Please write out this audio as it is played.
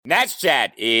Nats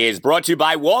Chat is brought to you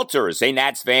by Walters. Hey,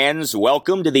 Nats fans,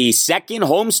 welcome to the second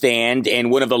homestand and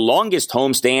one of the longest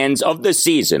homestands of the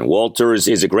season. Walters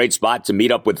is a great spot to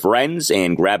meet up with friends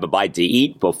and grab a bite to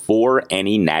eat before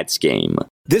any Nats game.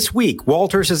 This week,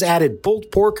 Walters has added pulled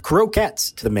pork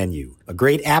croquettes to the menu, a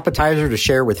great appetizer to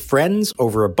share with friends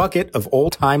over a bucket of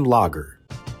old-time lager.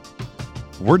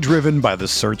 We're driven by the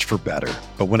search for better,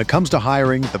 but when it comes to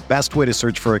hiring, the best way to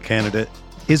search for a candidate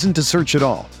isn't to search at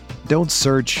all. Don't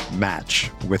search,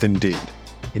 match with Indeed.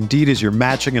 Indeed is your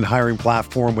matching and hiring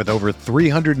platform with over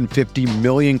 350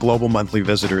 million global monthly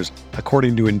visitors,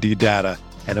 according to Indeed data,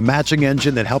 and a matching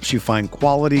engine that helps you find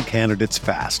quality candidates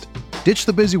fast. Ditch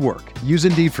the busy work. Use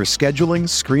Indeed for scheduling,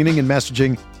 screening, and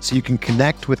messaging so you can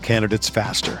connect with candidates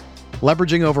faster.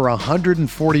 Leveraging over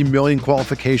 140 million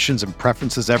qualifications and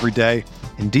preferences every day,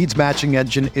 Indeed's matching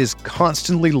engine is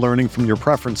constantly learning from your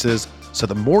preferences, so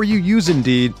the more you use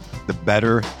Indeed, the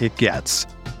better it gets.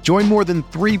 Join more than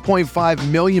 3.5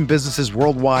 million businesses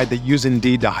worldwide that use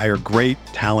Indeed to hire great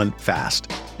talent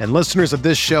fast. And listeners of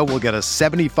this show will get a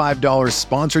 $75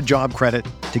 sponsored job credit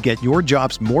to get your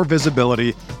jobs more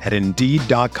visibility at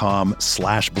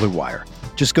Indeed.com/Blue Wire.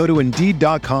 Just go to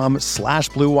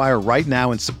Indeed.com/Blue Wire right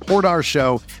now and support our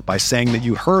show by saying that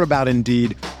you heard about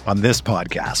Indeed on this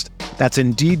podcast. That's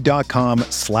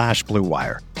Indeed.com/Blue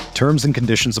Wire. Terms and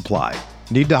conditions apply.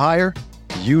 Need to hire?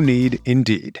 You need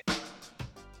Indeed.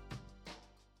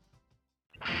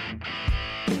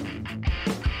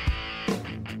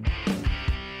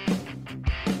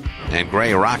 And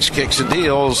Gray rocks, kicks, and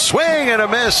deals. Swing and a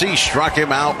miss. He struck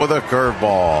him out with a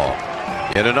curveball.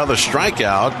 Yet another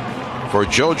strikeout for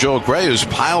JoJo Gray, who's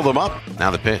piled them up.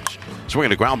 Now the pitch.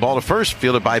 Swinging a ground ball to first,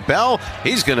 fielded by Bell.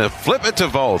 He's going to flip it to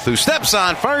Voth, who steps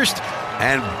on first.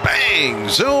 And bang!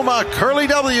 Zuma, Curly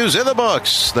W's in the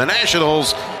books. The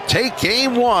Nationals take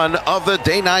game one of the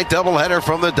day-night doubleheader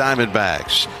from the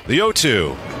Diamondbacks. The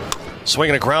 0-2.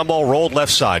 Swinging a ground ball, rolled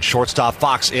left side. Shortstop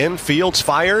Fox in, Fields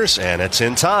fires, and it's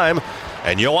in time.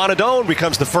 And Yoan Adon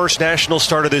becomes the first National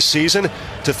starter this season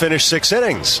to finish 6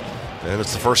 innings. And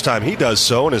it's the first time he does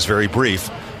so in his very brief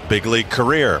big league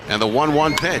career. And the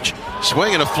 1-1 pitch.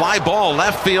 Swinging a fly ball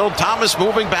left field. Thomas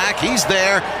moving back. He's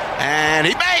there. And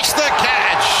he makes the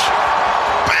catch.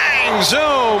 Bang!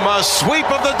 Zoom! A sweep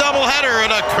of the doubleheader.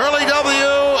 And a Curly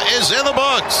W is in the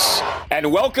books.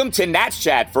 And welcome to Nats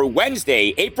Chat for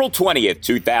Wednesday, April 20th,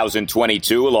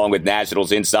 2022, along with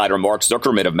Nationals insider Mark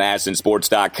Zuckerman of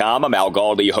MASNsports.com. I'm Al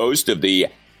Galdi, host of the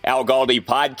Al Galdi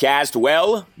podcast.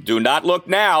 Well, do not look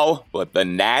now, but the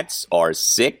Nats are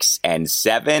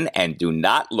 6-7, and do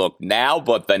not look now,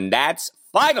 but the Nats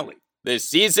finally this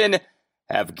season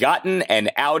have gotten an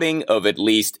outing of at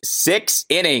least 6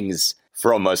 innings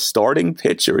from a starting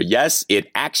pitcher. Yes,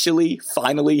 it actually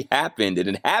finally happened, and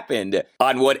it happened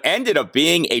on what ended up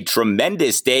being a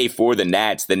tremendous day for the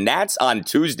Nats. The Nats on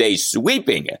Tuesday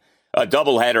sweeping a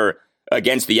doubleheader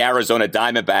against the Arizona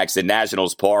Diamondbacks at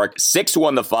Nationals Park.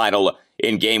 6-1 the final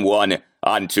in Game 1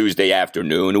 on Tuesday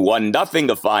afternoon. 1-0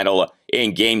 the final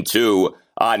in Game 2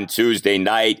 on Tuesday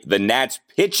night. The Nats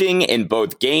pitching in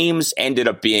both games ended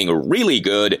up being really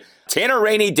good. Tanner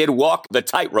Rainey did walk the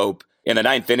tightrope in the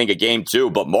 9th inning of Game 2,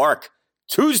 but Mark,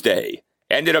 Tuesday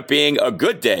ended up being a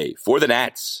good day for the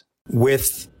Nats.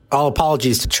 With all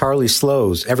apologies to Charlie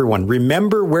Slows, everyone,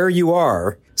 remember where you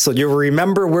are, so you'll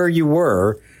remember where you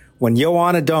were when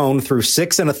Yoan Adon threw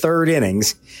 6 1/3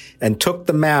 innings and took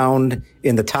the mound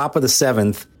in the top of the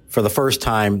 7th for the first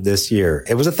time this year.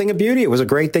 It was a thing of beauty. It was a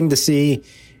great thing to see.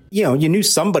 You know, you knew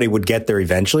somebody would get there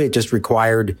eventually. It just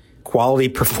required quality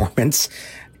performance.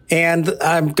 And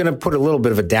I'm going to put a little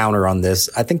bit of a downer on this.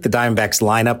 I think the Diamondbacks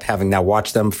lineup, having now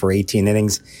watched them for 18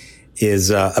 innings, is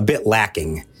a bit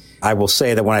lacking. I will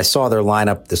say that when I saw their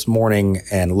lineup this morning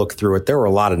and looked through it, there were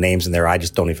a lot of names in there I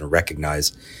just don't even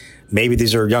recognize. Maybe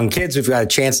these are young kids who've got a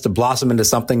chance to blossom into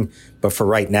something, but for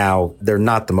right now, they're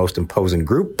not the most imposing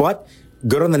group. But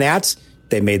good on the Nats.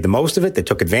 They made the most of it. They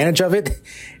took advantage of it.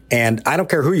 And I don't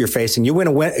care who you're facing. You win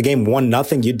a game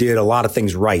 1-0, you did a lot of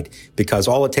things right, because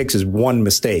all it takes is one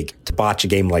mistake to botch a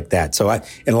game like that. So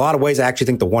in a lot of ways, I actually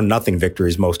think the 1-0 victory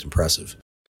is most impressive.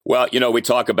 Well, you know, we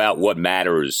talk about what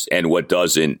matters and what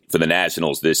doesn't for the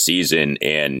Nationals this season.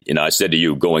 And, you know, I said to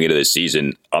you going into this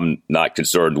season, I'm not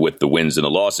concerned with the wins and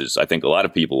the losses. I think a lot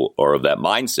of people are of that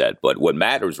mindset. But what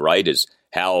matters, right, is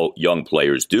how young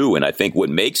players do. And I think what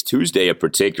makes Tuesday a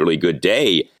particularly good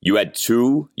day, you had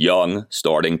 2 young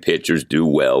starting pitchers do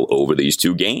well over these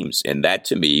 2 games. And that,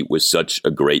 to me, was such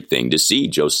a great thing to see.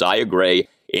 Josiah Gray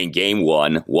in Game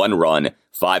 1, 1 run,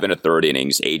 5 1/3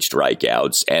 innings, 8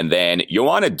 strikeouts. And then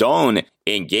Yoan Adon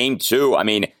in Game 2. I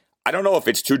mean, I don't know if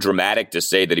it's too dramatic to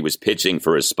say that he was pitching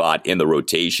for a spot in the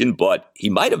rotation, but he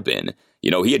might have been.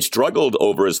 He had struggled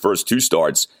over his first 2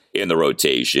 starts in the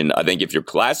rotation. I think if you're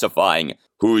classifying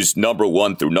who's number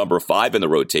 1 through number 5 in the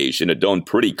rotation, Adon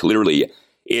pretty clearly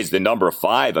is the number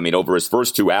 5. I mean, over his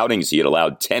first 2 outings, he had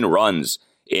allowed 10 runs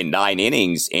in 9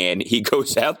 innings, and he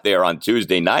goes out there on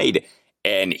Tuesday night,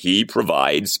 and he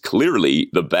provides clearly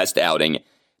the best outing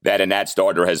that a Nat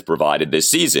starter has provided this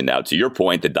season. Now, to your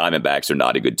point, the Diamondbacks are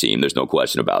not a good team. There's no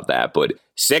question about that. But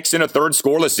 6 1/3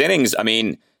 scoreless innings, I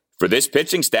mean, for this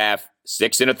pitching staff,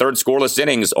 6 1/3 scoreless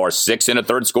innings are 6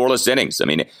 1/3 scoreless innings. I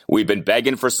mean, we've been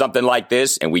begging for something like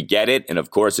this, and we get it. And of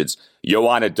course, it's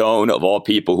Yoan Adon, of all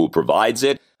people, who provides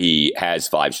it. He has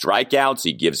 5 strikeouts.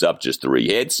 He gives up just 3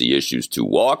 hits. He issues 2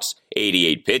 walks,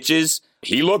 88 pitches.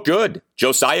 He looked good.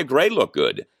 Josiah Gray looked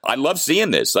good. I love seeing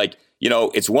this.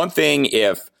 It's one thing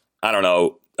if, I don't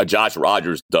know, a Josh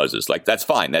Rogers does this. That's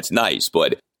fine. That's nice.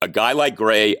 But a guy like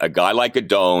Gray, a guy like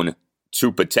Adon,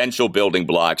 2 potential building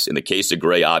blocks. In the case of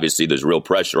Gray, obviously, there's real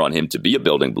pressure on him to be a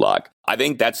building block. I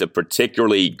think that's a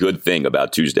particularly good thing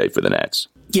about Tuesday for the Nats.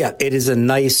 Yeah, it is a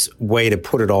nice way to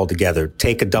put it all together.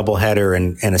 Take a doubleheader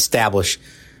and establish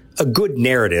a good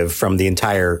narrative from the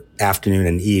entire afternoon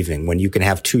and evening when you can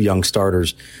have 2 young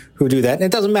starters who do that. And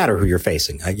it doesn't matter who you're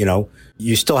facing.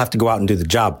 You still have to go out and do the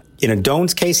job. In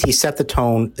Adon's case, he set the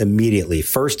tone immediately.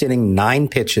 First inning, 9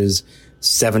 pitches,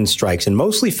 7 strikes, and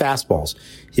mostly fastballs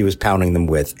he was pounding them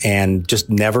with, and just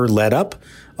never let up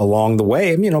along the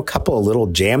way. A couple of little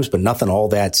jams, but nothing all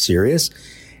that serious.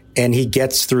 And he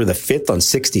gets through the 5th on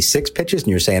 66 pitches, and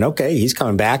you're saying, okay, he's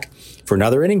coming back for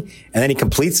another inning. And then he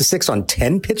completes the 6 on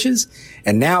 10 pitches.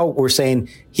 And now we're saying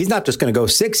he's not just going to go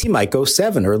 6, he might go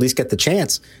 7, or at least get the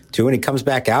chance to. And he comes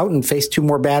back out and faced 2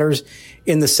 more batters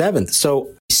in the 7th. So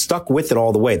he stuck with it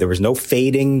all the way. There was no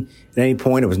fading at any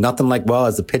point. It was nothing like, well,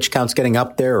 as the pitch count's getting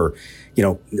up there, or,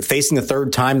 facing the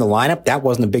 3rd time the lineup, that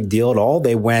wasn't a big deal at all.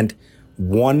 They went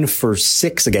 1 for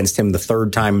 6 against him the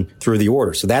 3rd time through the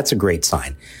order. So that's a great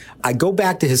sign. I go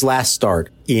back to his last start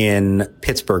in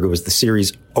Pittsburgh. It was the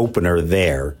series opener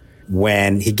there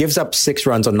when he gives up 6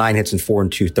 runs on 9 hits and 4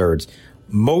 2/3.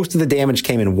 Most of the damage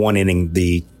came in 1 inning.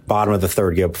 The bottom of the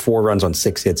 3rd, gave up 4 runs on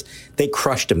 6 hits. They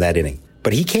crushed him that inning.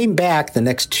 But he came back the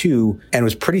next 2 and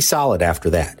was pretty solid after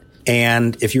that.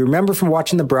 And if you remember from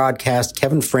watching the broadcast,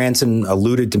 Kevin Frandsen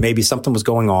alluded to maybe something was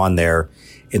going on there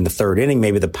in the 3rd inning.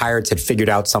 Maybe the Pirates had figured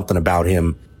out something about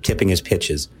him tipping his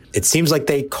pitches. It seems like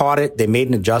they caught it. They made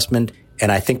an adjustment.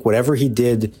 And I think whatever he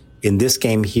did in this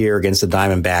game here against the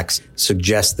Diamondbacks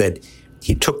suggests that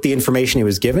he took the information he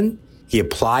was given, he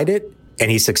applied it, and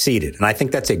he succeeded. And I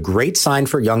think that's a great sign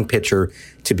for a young pitcher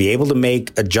to be able to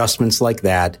make adjustments like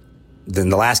that. Then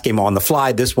the last game on the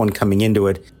fly, this one coming into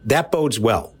it, that bodes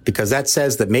well, because that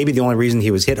says that maybe the only reason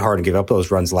he was hit hard and gave up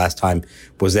those runs last time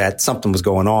was that something was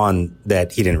going on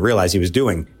that he didn't realize he was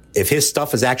doing. If his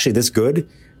stuff is actually this good,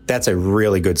 that's a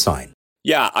really good sign.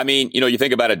 Yeah, I mean, you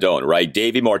think about Adon, right?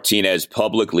 Davey Martinez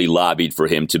publicly lobbied for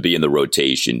him to be in the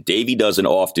rotation. Davey doesn't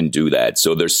often do that.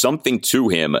 So there's something to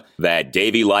him that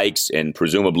Davey likes, and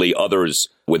presumably others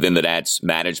within the Nats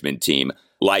management team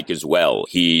like as well.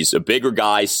 He's a bigger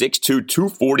guy, 6'2",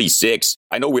 246.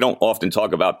 I know we don't often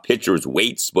talk about pitchers'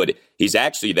 weights, but he's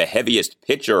actually the heaviest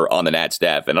pitcher on the Nats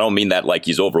staff. And I don't mean that like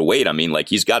he's overweight. I mean like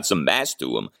he's got some mass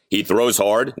to him. He throws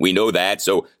hard. We know that.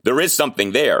 So there is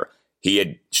something there. He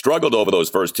had struggled over those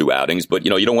first 2 outings, but,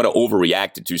 you don't want to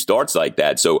overreact to 2 starts like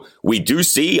that. So we do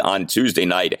see on Tuesday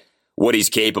night what he's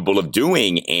capable of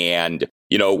doing. And,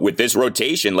 with this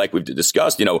rotation, like we've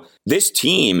discussed, this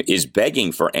team is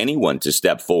begging for anyone to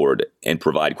step forward and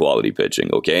provide quality pitching.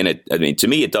 Okay. And to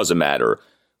me, it doesn't matter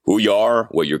who you are,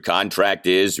 what your contract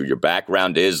is, or your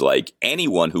background is. Like,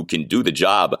 anyone who can do the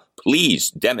job,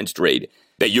 please demonstrate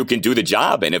that you can do the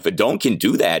job. And if Adon can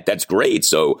do that, that's great.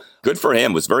 So good for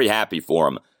him. Was very happy for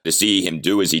him to see him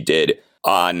do as he did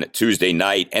on Tuesday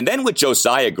night. And then with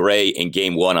Josiah Gray in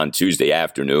game 1 on Tuesday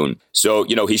afternoon. So,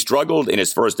 he struggled in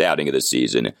his first outing of the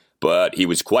season, but he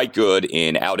was quite good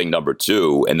in outing number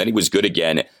 2. And then he was good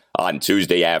again on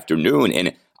Tuesday afternoon.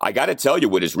 And I got to tell you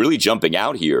what is really jumping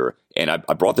out here. And I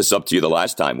brought this up to you the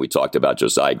last time we talked about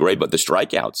Josiah Gray, but the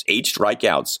strikeouts, 8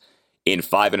 strikeouts in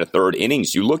 5 1/3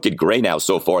 innings. You look at Gray now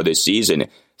so far this season,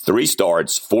 3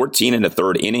 starts, 14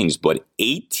 1/3 innings, but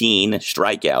 18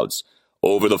 strikeouts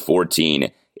over the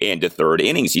 14 1/3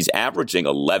 innings. He's averaging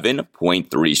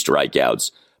 11.3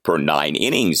 strikeouts per 9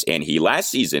 innings. And he last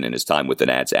season in his time with the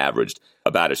Nats averaged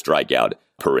about a strikeout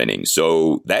per inning.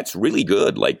 So that's really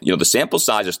good. The sample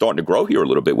size is starting to grow here a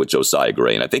little bit with Josiah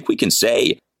Gray. And I think we can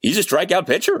say he's a strikeout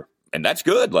pitcher. And that's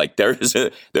good. Like there's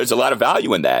a lot of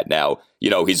value in that. Now,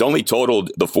 he's only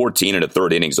totaled the 14 and a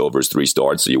third innings over his 3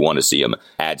 starts. So you want to see him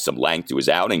add some length to his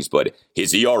outings. But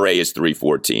his ERA is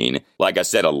 3.14. Like I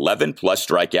said, 11 plus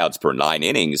strikeouts per 9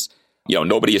 innings.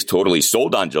 Nobody is totally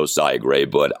sold on Josiah Gray,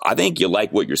 but I think you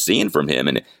like what you're seeing from him.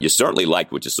 And you certainly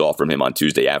liked what you saw from him on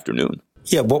Tuesday afternoon.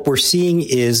 Yeah, what we're seeing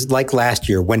is like last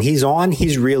year. When he's on,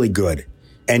 he's really good.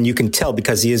 And you can tell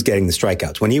because he is getting the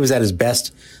strikeouts. When he was at his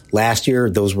best last year,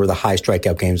 those were the high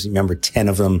strikeout games. Remember, 10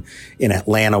 of them in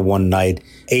Atlanta one night,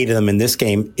 8 of them in this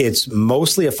game. It's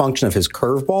mostly a function of his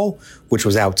curveball, which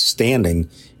was outstanding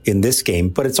in this game.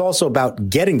 But it's also about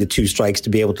getting the 2 strikes to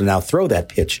be able to now throw that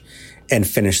pitch and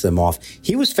finish them off.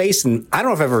 He was facing, I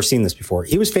don't know if I've ever seen this before,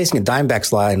 he was facing a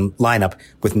Diamondbacks lineup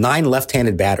with 9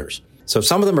 left-handed batters. So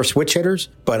some of them are switch hitters,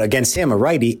 but against him, a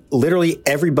righty, literally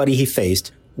everybody he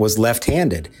faced was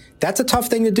left-handed. That's a tough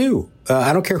thing to do.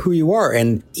 I don't care who you are.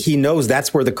 And he knows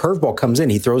that's where the curveball comes in.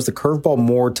 He throws the curveball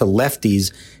more to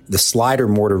lefties, the slider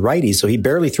more to righties. So he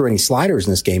barely threw any sliders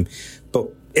in this game. But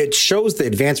it shows the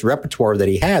advanced repertoire that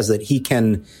he has, that he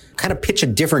can kind of pitch a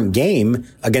different game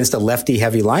against a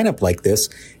lefty-heavy lineup like this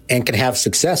and can have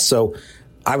success. So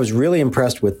I was really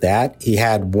impressed with that. He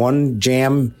had one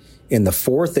jam in the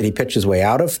 4th that he pitched his way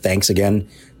out of, thanks again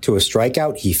to a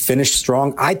strikeout. He finished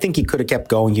strong. I think he could have kept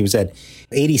going. He was at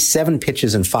 87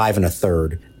 pitches in 5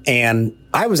 1/3. And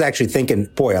I was actually thinking,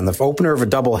 boy, on the opener of a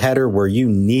doubleheader where you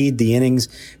need the innings,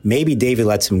 maybe Davey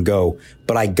lets him go.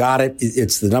 But I got it.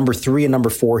 It's the number 3 and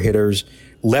number 4 hitters,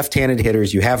 left-handed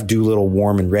hitters. You have Doolittle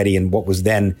warm and ready in what was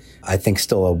then, I think,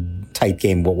 still a tight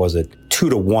game. What was it?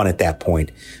 2-1 at that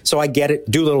point. So I get it.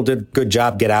 Doolittle did a good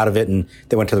job, get out of it, and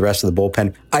they went to the rest of the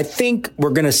bullpen. I think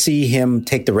we're going to see him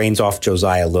take the reins off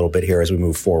Josiah a little bit here as we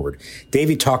move forward.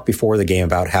 Davey talked before the game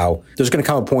about how there's going to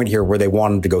come a point here where they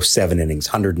want him to go 7 innings,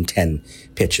 110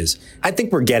 pitches. I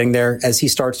think we're getting there as he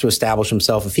starts to establish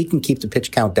himself. If he can keep the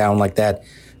pitch count down like that,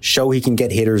 show he can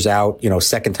get hitters out,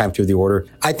 second time through the order,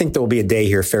 I think there will be a day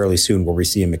here fairly soon where we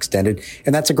see him extended.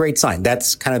 And that's a great sign.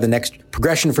 That's kind of the next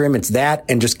progression for him. It's that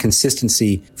and just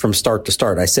consistency from start to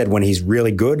start. I said when he's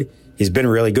really good, he's been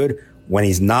really good. When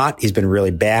he's not, he's been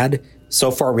really bad. So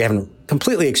far, we haven't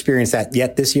completely experienced that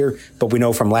yet this year, but we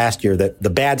know from last year that the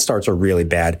bad starts are really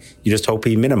bad. You just hope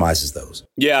he minimizes those.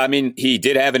 Yeah, I mean, he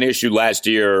did have an issue last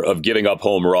year of giving up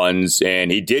home runs,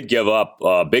 and he did give up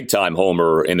a big-time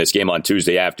homer in this game on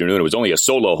Tuesday afternoon. It was only a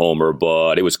solo homer,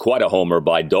 but it was quite a homer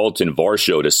by Dalton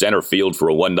Varsho to center field for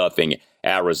a 1-0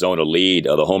 Arizona lead.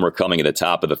 The homer coming at the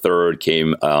top of the 3rd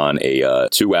came on a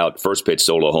 2-out first pitch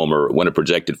solo homer when it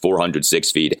projected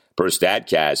 406 feet per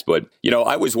Statcast. But,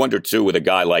 I always wonder, too, with a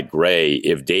guy like Gray,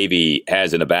 if Davey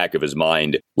has in the back of his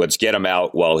mind, let's get him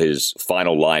out while his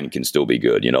final line can still be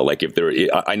good.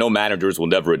 I know managers will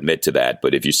never admit to that,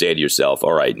 but if you say to yourself,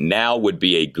 all right, now would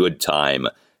be a good time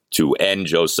to end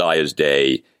Josiah's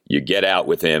day. You get out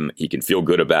with him. He can feel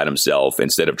good about himself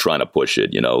instead of trying to push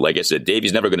it. Like I said,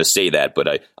 Davey's never going to say that,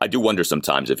 but I do wonder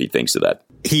sometimes if he thinks of that.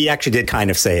 He actually did kind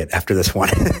of say it after this one.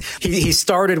 he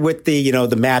started with the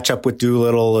matchup with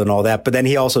Doolittle and all that, but then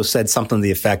he also said something to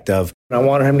the effect of, I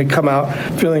wanted him to come out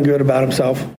feeling good about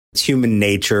himself. It's human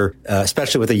nature,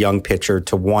 especially with a young pitcher,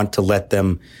 to want to let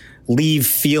them leave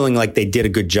feeling like they did a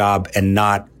good job and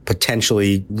not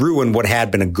potentially ruin what had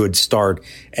been a good start.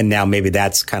 And now maybe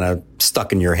that's kind of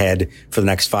stuck in your head for the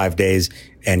next 5 days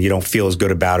and you don't feel as good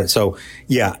about it. So,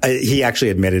 yeah, he actually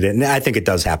admitted it. And I think it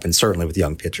does happen, certainly with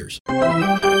young pitchers.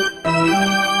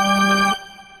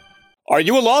 Are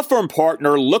you a law firm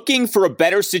partner looking for a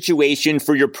better situation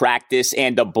for your practice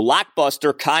and a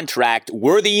blockbuster contract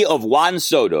worthy of Juan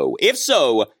Soto? If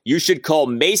so, you should call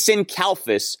Mason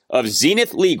Kalfas of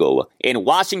Zenith Legal in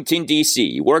Washington,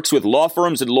 D.C. He works with law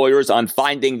firms and lawyers on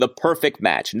finding the perfect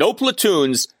match. No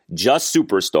platoons, just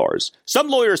superstars. Some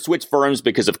lawyers switch firms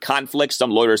because of conflict.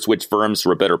 Some lawyers switch firms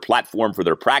for a better platform for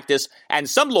their practice. And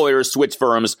some lawyers switch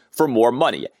firms for more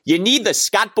money. You need the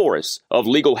Scott Boras of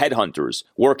legal headhunters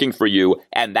working for you,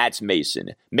 and that's Mason.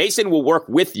 Mason will work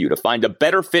with you to find a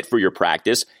better fit for your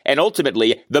practice and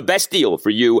ultimately the best deal for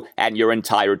you and your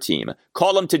entire team.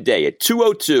 Call him today at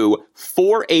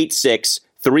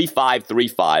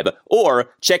 202-486-3535 or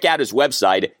check out his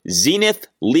website,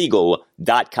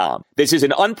 zenithlegal.com. This is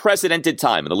an unprecedented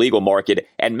time in the legal market,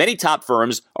 and many top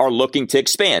firms are looking to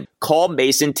expand. Call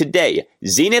Mason today.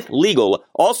 Zenith Legal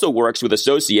also works with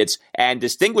associates and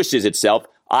distinguishes itself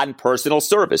on personal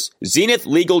service. Zenith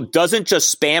Legal doesn't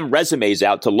just spam resumes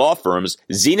out to law firms.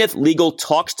 Zenith Legal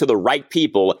talks to the right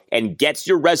people and gets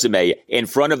your resume in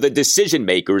front of the decision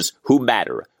makers who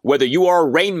matter. Whether you are a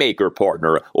Rainmaker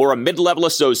partner or a mid-level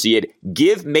associate,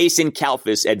 give Mason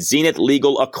Kalfas at Zenith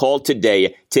Legal a call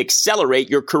today to accelerate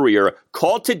your career.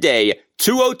 Call today,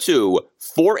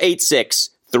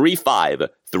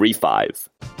 202-486-3535.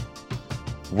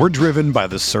 We're driven by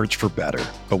the search for better.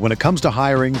 But when it comes to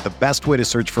hiring, the best way to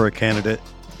search for a candidate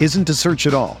isn't to search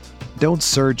at all. Don't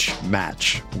search,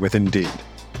 match with Indeed.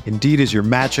 Indeed is your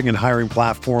matching and hiring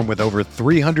platform with over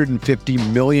 350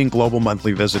 million global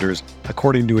monthly visitors,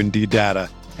 according to Indeed data,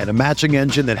 and a matching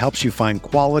engine that helps you find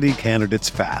quality candidates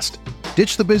fast.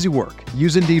 Ditch the busy work.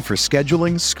 Use Indeed for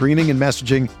scheduling, screening, and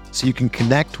messaging so you can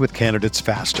connect with candidates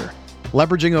faster.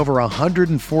 Leveraging over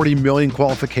 140 million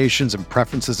qualifications and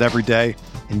preferences every day,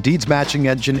 Indeed's matching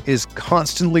engine is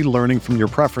constantly learning from your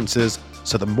preferences,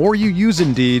 so the more you use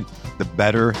Indeed, the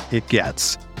better it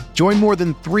gets. Join more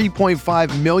than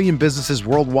 3.5 million businesses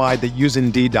worldwide that use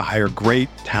Indeed to hire great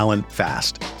talent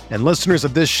fast. And listeners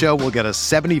of this show will get a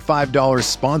 $75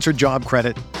 sponsored job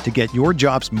credit to get your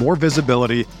jobs more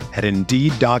visibility at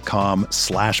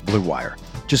Indeed.com/Blue Wire.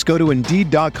 Just go to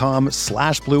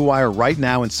Indeed.com/Blue Wire right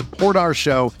now and support our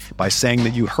show by saying that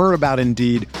you heard about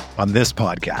Indeed on this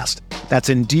podcast. That's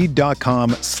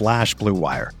Indeed.com/Blue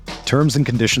Wire. Terms and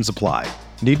conditions apply.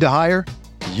 Need to hire?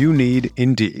 You need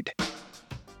Indeed.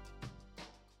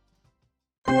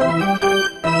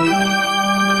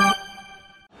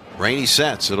 Rainey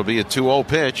sets. It'll be a 2-0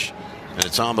 pitch, and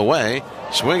it's on the way.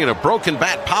 Swinging a broken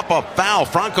bat, pop-up foul.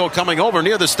 Franco coming over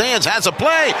near the stands, has a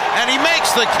play, and he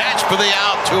makes the catch for the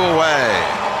out, 2 away.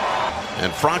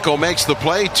 And Franco makes the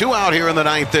play, 2 out here in the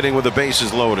 9th inning with the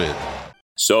bases loaded.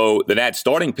 So the Nats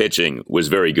starting pitching was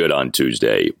very good on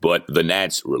Tuesday, but the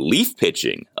Nats relief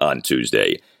pitching on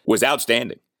Tuesday was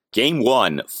outstanding. Game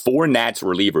 1, 4 Nats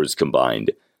relievers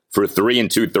combined for 3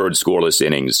 2/3 scoreless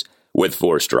innings with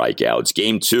 4 strikeouts.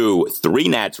 Game 2, 3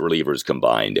 Nats relievers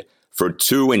combined for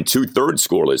 2 2/3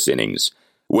 scoreless innings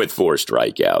with 4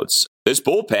 strikeouts. This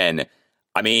bullpen,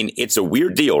 I mean, it's a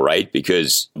weird deal, right?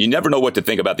 Because you never know what to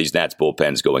think about these Nats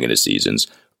bullpens going into seasons.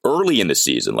 Early in the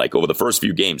season, like over the first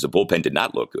few games, the bullpen did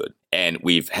not look good. And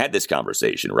we've had this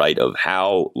conversation, right, of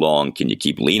how long can you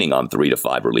keep leaning on 3 to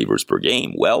 5 relievers per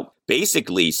game? Well,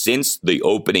 basically, since the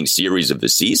opening series of the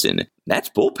season,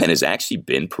 Nats bullpen has actually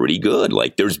been pretty good.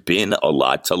 Like, there's been a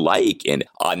lot to like. And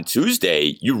on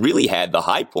Tuesday, you really had the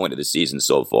high point of the season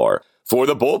so far for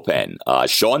the bullpen.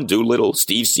 Sean Doolittle,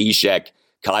 Steve Cishek,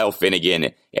 Kyle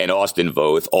Finnegan, and Austin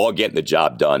Voth all getting the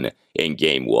job done in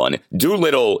Game 1.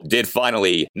 Doolittle did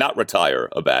finally not retire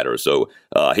a batter, so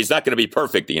he's not going to be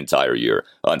perfect the entire year,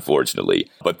 unfortunately.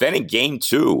 But then in Game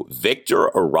 2, Victor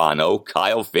Arano,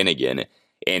 Kyle Finnegan,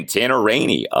 and Tanner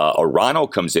Rainey. Arano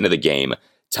comes into the game,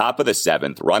 top of the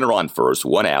 7th, runner on first,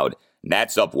 1 out.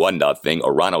 Nats up 1-0.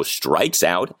 Arano strikes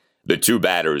out the 2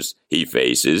 batters he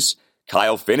faces.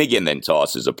 Kyle Finnegan then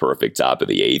tosses a perfect top of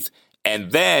the 8th.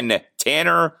 And then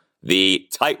Tanner, the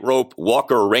tightrope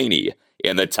Walker Rainey,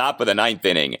 in the top of the 9th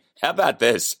inning. How about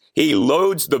this? He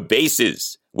loads the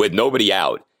bases with nobody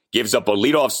out, gives up a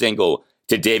leadoff single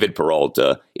to David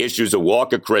Peralta, issues a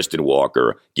walk to Kristen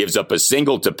Walker, gives up a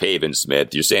single to Pavin Smith.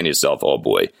 You're saying to yourself, oh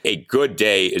boy, a good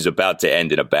day is about to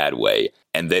end in a bad way.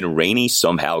 And then Rainey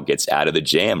somehow gets out of the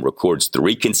jam, records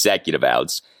 3 consecutive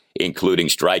outs, including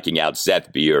striking out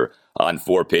Seth Beer on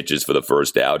 4 pitches for the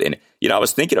first out. And, you know, I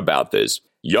was thinking about this.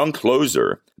 Young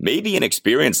closer, maybe an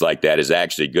experience like that is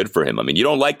actually good for him. I mean, you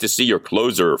don't like to see your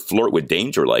closer flirt with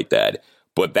danger like that.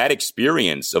 But that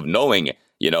experience of knowing,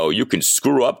 you know, you can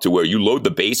screw up to where you load the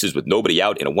bases with nobody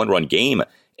out in a 1-run game,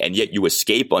 and yet you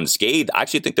escape unscathed. I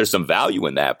actually think there's some value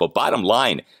in that. But bottom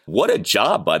line, what a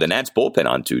job by the Nats bullpen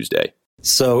on Tuesday.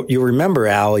 So you remember,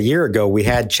 Al, a year ago, we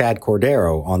had Chad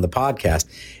Cordero on the podcast,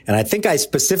 and I think I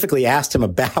specifically asked him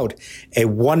about a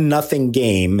 1-0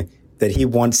 game that he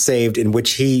once saved in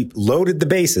which he loaded the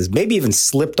bases, maybe even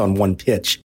slipped on 1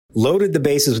 pitch, loaded the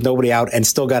bases with nobody out and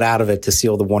still got out of it to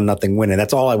seal the 1-0 win. And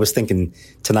that's all I was thinking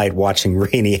tonight watching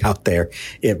Rainey out there.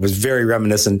 It was very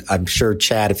reminiscent. I'm sure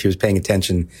Chad, if he was paying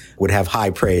attention, would have high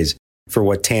praise for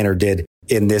what Tanner did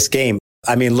in this game.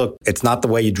 I mean, look, it's not the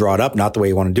way you draw it up, not the way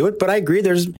you want to do it, but I agree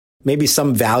there's maybe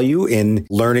some value in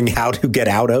learning how to get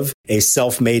out of a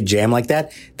self-made jam like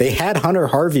that. They had Hunter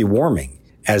Harvey warming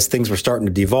as things were starting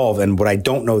to devolve. And what I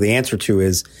don't know the answer to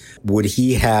is, would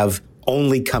he have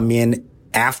only come in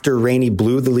after Rainey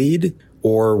blew the lead?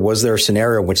 Or was there a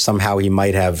scenario in which somehow he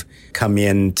might have come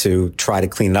in to try to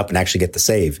clean it up and actually get the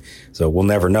save? So we'll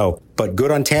never know. But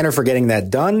good on Tanner for getting that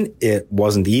done. It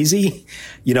wasn't easy.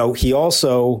 He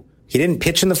didn't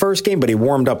pitch in the first game, but he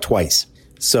warmed up twice.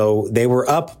 So they were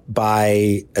up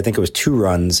by, I think it was 2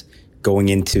 runs going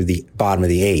into the bottom of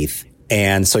the 8th.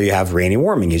 And so you have Rainey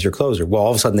warming. He's your closer. Well,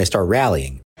 all of a sudden they start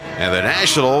rallying. And the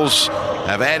Nationals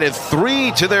have added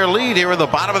 3 to their lead here in the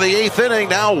bottom of the 8th inning.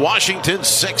 Now Washington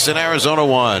 6 and Arizona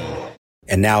 1.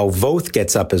 And now Voth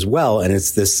gets up as well. And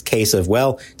it's this case of,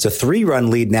 well, it's a 3-run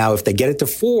lead now. If they get it to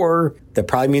 4, that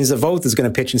probably means that Voth is going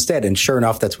to pitch instead. And sure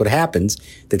enough, that's what happens.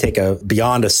 They take a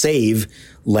beyond a save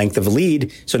length of a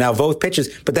lead. So now Voth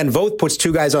pitches, but then Voth puts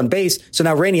 2 guys on base. So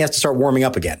now Rainey has to start warming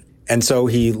up again. And so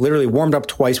he literally warmed up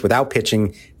twice without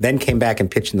pitching, then came back and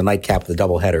pitched in the nightcap with a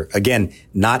doubleheader. Again,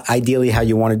 not ideally how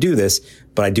you want to do this,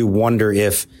 but I do wonder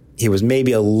if he was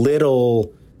maybe a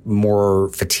little more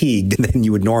fatigued than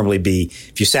you would normally be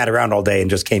if you sat around all day and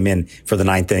just came in for the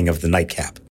 9th inning of the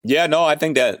nightcap. Yeah, no, I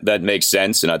think that makes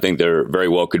sense, and I think there very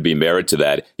well could be merit to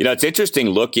that. It's interesting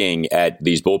looking at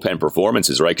these bullpen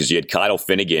performances, right? Because you had Kyle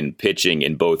Finnegan pitching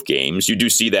in both games. You do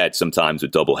see that sometimes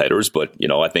with doubleheaders, but,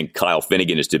 I think Kyle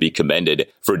Finnegan is to be commended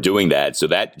for doing that, so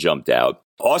that jumped out.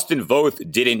 Austin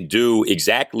Voth didn't do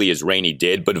exactly as Rainey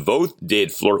did, but Voth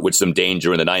did flirt with some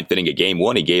danger in the 9th inning of Game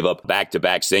 1. He gave up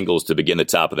back-to-back singles to begin the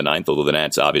top of the 9th, although the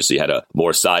Nats obviously had a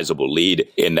more sizable lead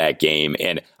in that game.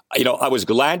 And I was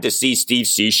glad to see Steve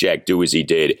Cishek do as he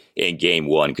did in Game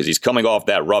 1 because he's coming off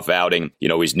that rough outing.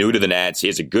 He's new to the Nats. He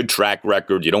has a good track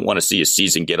record. You don't want to see his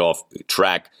season get off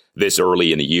track this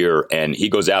early in the year. And he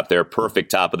goes out there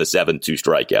perfect top of the 7th, 2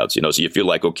 strikeouts. So you feel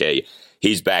like, okay,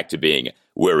 he's back to being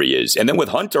where he is. And then with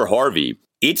Hunter Harvey,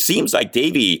 it seems like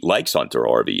Davey likes Hunter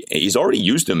Harvey. He's already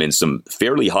used him in some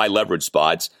fairly high leverage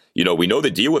spots. We know the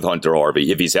deal with Hunter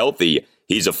Harvey. If he's healthy,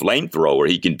 he's a flamethrower.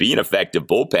 He can be an effective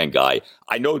bullpen guy.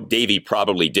 I know Davey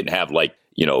probably didn't have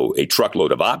a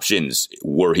truckload of options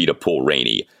were he to pull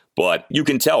Rainey. But you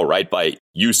can tell, right, by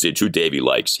usage who Davey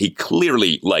likes. He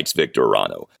clearly likes Victor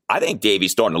Arano. I think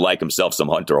Davey's starting to like himself some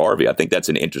Hunter Harvey. I think that's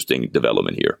an interesting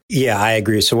development here. Yeah, I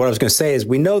agree. So what I was going to say is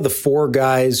we know the 4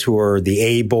 guys who are the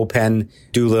A bullpen,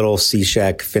 Doolittle,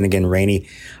 Cishek, Finnegan, Rainey.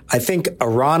 I think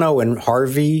Arano and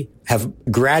Harvey have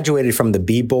graduated from the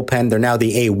B bullpen. They're now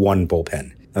the A1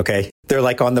 bullpen. Okay. They're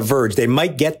like on the verge. They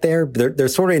might get there. They're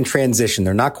sort of in transition.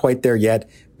 They're not quite there yet,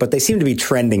 but they seem to be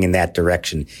trending in that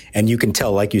direction. And you can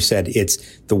tell, like you said, it's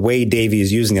the way Davey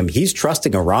is using them. He's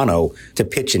trusting Arano to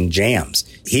pitch in jams.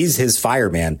 He's his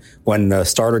fireman. When the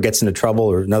starter gets into trouble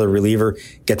or another reliever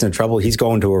gets into trouble, he's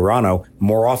going to Arano.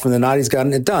 More often than not, he's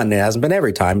gotten it done. It hasn't been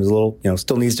every time. He's a little,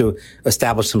 still needs to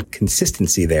establish some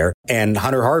consistency there. And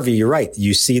Hunter Harvey, you're right.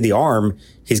 You see the arm.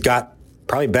 He's got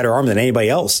probably a better arm than anybody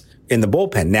else in the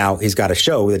bullpen. Now he's got to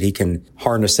show that he can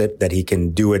harness it, that he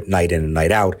can do it night in and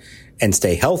night out and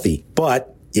stay healthy.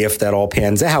 But if that all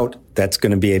pans out, that's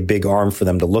going to be a big arm for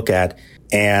them to look at.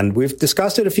 And we've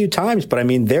discussed it a few times, but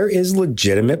there is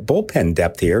legitimate bullpen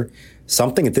depth here,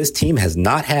 something that this team has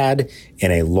not had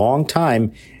in a long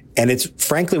time. And it's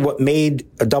frankly what made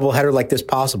a doubleheader like this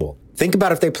possible. Think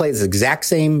about if they played this exact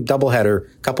same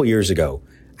doubleheader a couple years ago.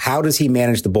 How does he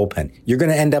manage the bullpen? You're going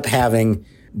to end up having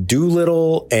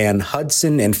Doolittle and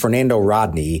Hudson and Fernando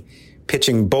Rodney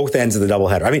pitching both ends of the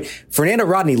doubleheader. Fernando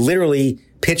Rodney literally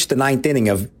pitched the 9th inning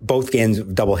of both games of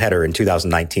doubleheader in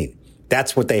 2019.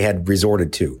 That's what they had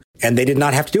resorted to. And they did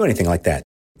not have to do anything like that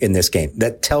in this game.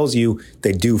 That tells you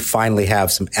they do finally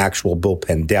have some actual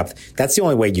bullpen depth. That's the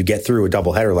only way you get through a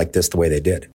doubleheader like this the way they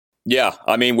did. Yeah,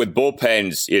 with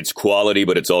bullpens, it's quality,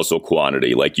 but it's also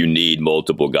quantity. You need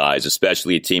multiple guys,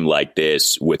 especially a team like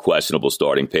this with questionable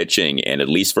starting pitching. And at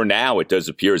least for now, it does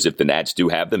appear as if the Nats do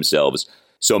have themselves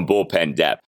some bullpen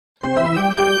depth.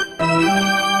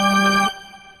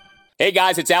 Hey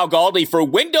guys, it's Al Galdi for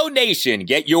Window Nation.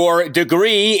 Get your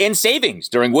degree in savings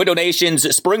during Window Nation's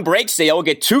spring break sale.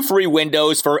 Get 2 free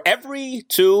windows for every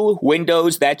 2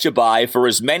 windows that you buy for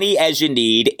as many as you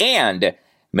need, and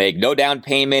make no down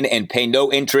payment and pay no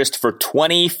interest for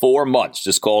 24 months.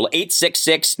 Just call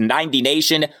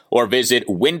 866-90-NATION or visit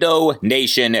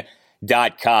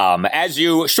windownation.com. As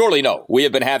you surely know, we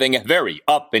have been having very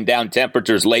up and down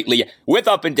temperatures lately. With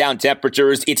up and down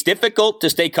temperatures, it's difficult to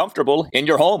stay comfortable in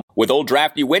your home with old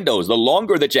drafty windows. The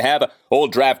longer that you have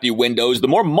old drafty windows, the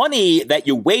more money that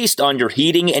you waste on your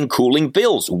heating and cooling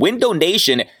bills. Window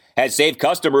Nation has saved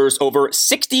customers over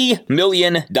 $60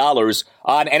 million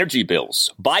on energy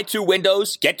bills. Buy 2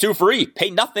 windows, get 2 free.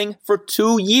 Pay nothing for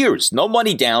 2 years. No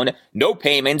money down, no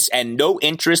payments, and no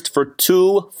interest for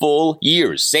 2 full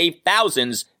years. Save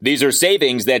thousands. These are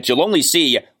savings that you'll only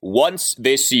see once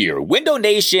this year. Window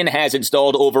Nation has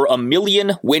installed over 1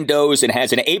 million windows and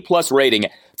has an A-plus rating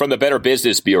from the Better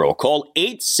Business Bureau. Call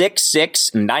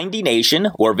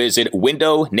 866-90NATION or visit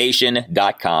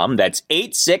windownation.com. That's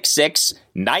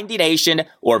 866-90NATION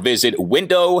or visit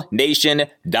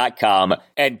windownation.com.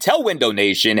 And tell Window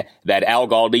Nation that Al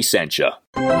Galdi sent you.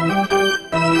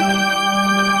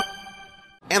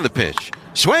 And the pitch.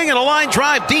 Swing and a line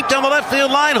drive deep down the left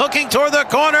field line, hooking toward the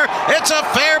corner. It's a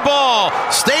fair ball.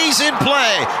 Stays in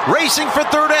play. Racing for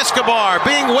third, Escobar,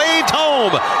 being waved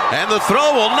home. And the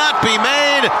throw will not be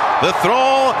made. The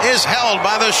throw is held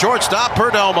by the shortstop,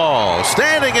 Perdomo.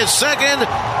 Standing at second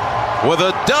with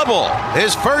a double.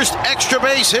 His first extra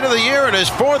base hit of the year and his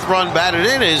 4th run batted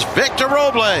in is Victor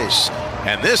Robles.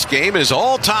 And this game is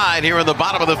all tied here in the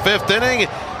bottom of the 5th inning.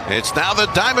 It's now the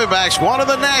Diamondbacks 1 and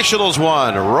the Nationals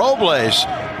 1. Robles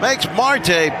makes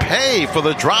Marte pay for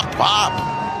the drop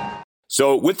pop.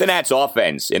 So with the Nats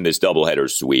offense in this doubleheader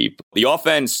sweep, the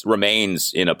offense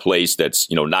remains in a place that's,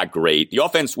 not great. The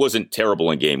offense wasn't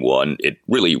terrible in game 1. It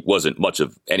really wasn't much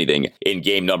of anything in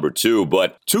game number 2,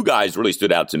 but 2 guys really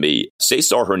stood out to me,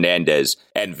 Cesar Hernandez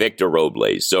and Victor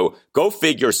Robles. So go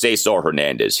figure Cesar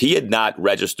Hernandez. He had not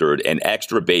registered an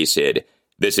extra base hit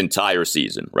this entire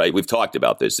season, right? We've talked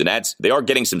about this. The Nats, they are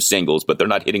getting some singles, but they're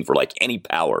not hitting for any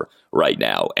power right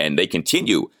now. And they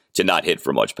continue to not hit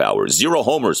for much power. 0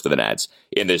 homers for the Nats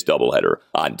in this doubleheader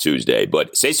on Tuesday.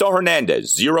 But Cesar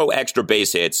Hernandez, 0 extra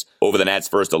base hits over the Nats'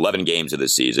 first 11 games of the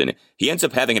season. He ends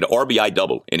up having an RBI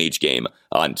double in each game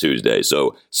on Tuesday.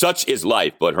 So such is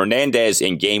life. But Hernandez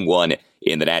in game 1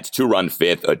 in the Nats' 2-run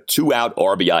 5th, a 2-out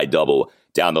RBI double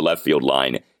down the left field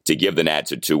line to give the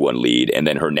Nats a 2-1 lead. And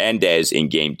then Hernandez in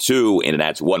game 2 in the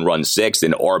Nats' 1-run 6th,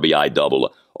 an RBI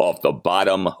double off the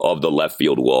bottom of the left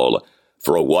field wall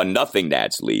for a 1-0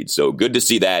 Nats lead. So good to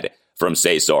see that from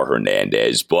Cesar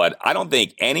Hernandez. But I don't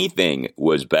think anything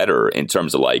was better in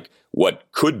terms of what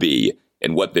could be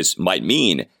and what this might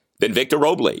mean than Victor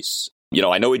Robles.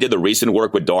 I know he did the recent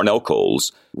work with Darnell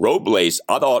Coles. Robles,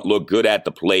 I thought, looked good at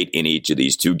the plate in each of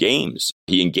these 2 games.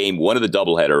 He, in game 1 of the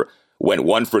doubleheader, went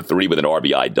 1 for 3 with an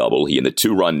RBI double. He, in the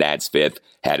 2-run Nats 5th,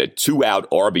 had a 2-out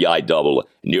RBI double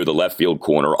near the left field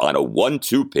corner on a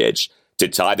 1-2 pitch to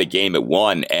tie the game at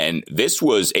 1. And this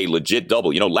was a legit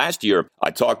double. Last year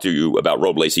I talked to you about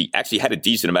Robles. He actually had a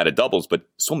decent amount of doubles, but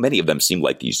so many of them seemed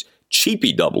like these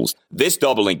cheapy doubles. This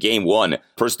double in game 1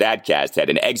 per StatCast had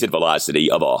an exit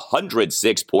velocity of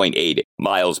 106.8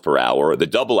 miles per hour. The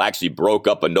double actually broke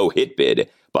up a no-hit bid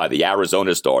by the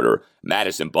Arizona starter,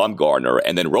 Madison Bumgarner.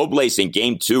 And then Robles in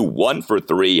game 2, 1 for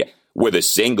 3 with a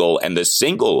single, and the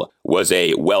single was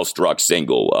a well-struck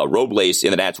single. Robles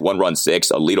in the Nats' 1-run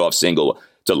 6, a leadoff single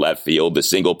to left field. The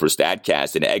single per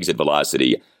StatCast, an exit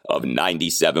velocity of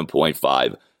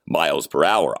 97.5 miles per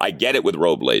hour. I get it with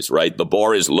Robles, right? The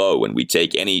bar is low, and we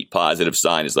take any positive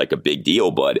sign as a big deal,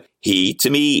 but he, to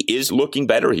me, is looking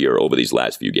better here over these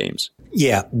last few games.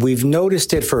 Yeah, we've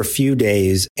noticed it for a few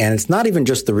days, and it's not even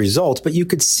just the results, but you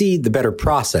could see the better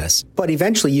process. But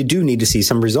eventually you do need to see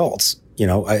some results.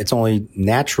 It's only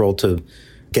natural to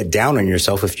get down on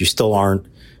yourself if you still aren't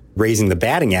raising the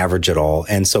batting average at all.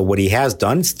 And so what he has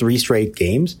done is 3 straight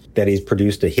games that he's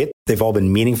produced a hit. They've all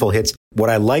been meaningful hits.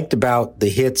 What I liked about the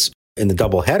hits in the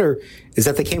doubleheader is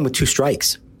that they came with 2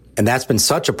 strikes. And that's been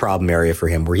such a problem area for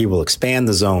him, where he will expand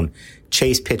the zone,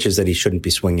 chase pitches that he shouldn't be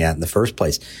swinging at in the first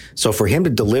place. So for him to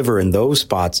deliver in those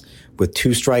spots with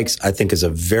 2 strikes, I think is a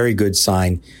very good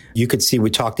sign. You could see, we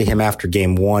talked to him after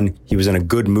game 1. He was in a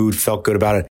good mood, felt good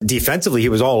about it. Defensively, he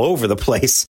was all over the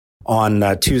place on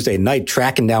Tuesday night,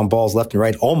 tracking down balls left and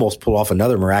right, almost pulled off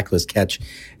another miraculous catch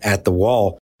at the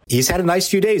wall. He's had a nice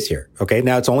few days here. Okay,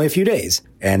 now it's only a few days,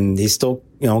 and he's still,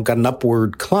 got an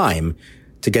upward climb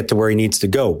to get to where he needs to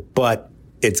go. But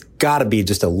it's got to be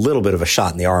just a little bit of a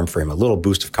shot in the arm for him, a little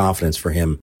boost of confidence for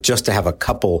him, just to have a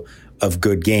couple of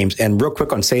good games. And real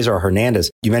quick on Cesar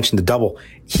Hernandez, you mentioned the double.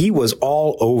 He was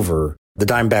all over the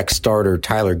Diamondback starter,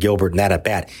 Tyler Gilbert, in that at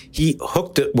bat. He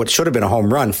hooked what should have been a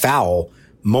home run foul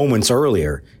moments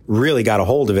earlier, really got a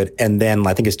hold of it. And then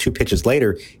I think it's 2 pitches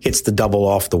later, hits the double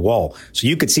off the wall. So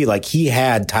you could see he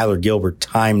had Tyler Gilbert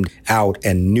timed out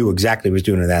and knew exactly what he was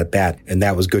doing in that bat. And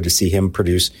that was good to see him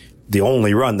produce the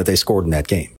only run that they scored in that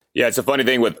game. Yeah, it's a funny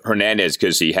thing with Hernandez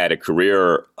because he had a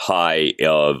career high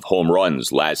of home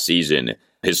runs last season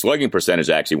His slugging percentage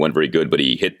actually went very good, but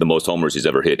he hit the most homers he's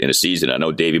ever hit in a season. I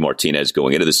know Davey Martinez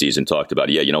going into the season talked about,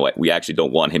 you know what, we actually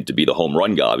don't want him to be the home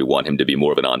run guy. We want him to be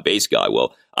more of an on-base guy.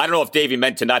 Well, I don't know if Davey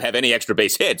meant to not have any extra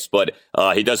base hits, but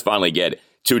he does finally get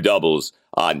 2 doubles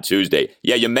on Tuesday.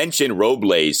 Yeah, you mentioned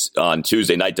Robles on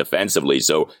Tuesday night defensively.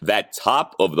 So that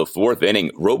top of the 4th inning,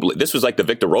 Robles, this was like the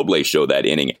Victor Robles show that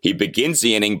inning. He begins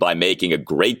the inning by making a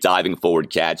great diving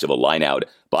forward catch of a lineout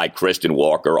by Christian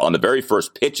Walker on the very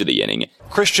first pitch of the inning.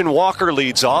 Christian Walker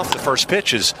leads off. The first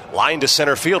pitch is lined to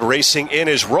center field. Racing in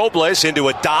is Robles into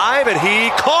a dive, and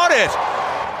he caught it.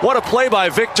 What a play by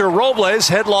Victor Robles,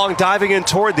 headlong diving in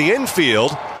toward the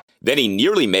infield. Then he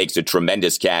nearly makes a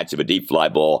tremendous catch of a deep fly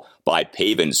ball by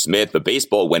Pavin Smith. The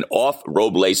baseball went off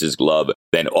Robles' glove,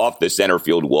 then off the center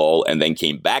field wall, and then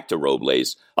came back to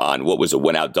Robles on what was a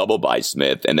one-out double by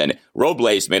Smith. And then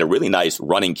Robles made a really nice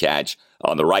running catch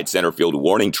on the right center field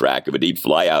warning track of a deep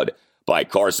flyout by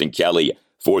Carson Kelly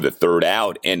for the 3rd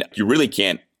out. And you really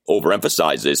can't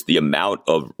overemphasize this, the amount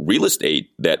of real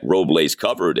estate that Robles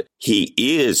covered. He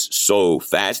is so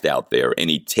fast out there,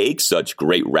 and he takes such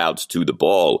great routes to the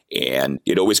ball. And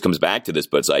it always comes back to this,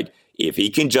 but it's like, if he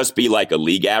can just be like a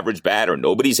league average batter,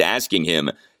 nobody's asking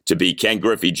him to be Ken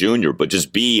Griffey Jr., but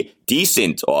just be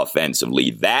decent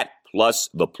offensively. That plus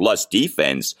the plus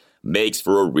defense makes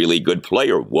for a really good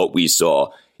player, what we saw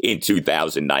in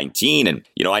 2019. And,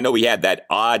 you know, I know he had that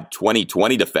odd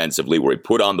 2020 defensively where he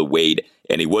put on the weight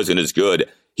and he wasn't as good.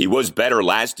 He was better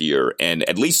last year, and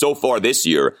at least so far this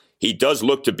year, he does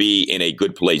look to be in a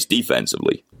good place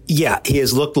defensively. Yeah, he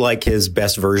has looked like his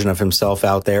best version of himself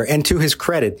out there. And to his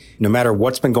credit, no matter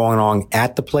what's been going on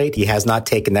at the plate, he has not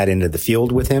taken that into the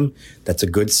field with him. That's a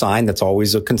good sign. That's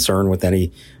always a concern with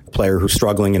any player who's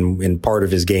struggling in part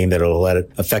of his game that'll let it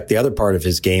affect the other part of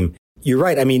his game. You're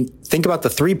right. I mean, think about the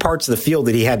 3 parts of the field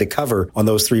that he had to cover on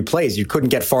those 3 plays. You couldn't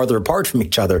get farther apart from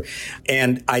each other.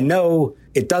 And I know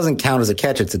it doesn't count as a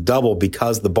catch. It's a double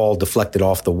because the ball deflected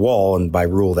off the wall. And by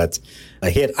rule, that's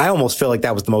a hit. I almost feel like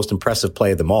that was the most impressive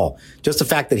play of them all. Just the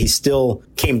fact that he still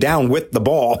came down with the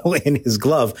ball in his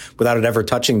glove without it ever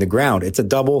touching the ground. It's a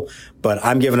double, but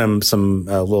I'm giving him some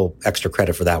little extra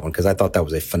credit for that one because I thought that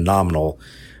was a phenomenal,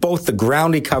 both the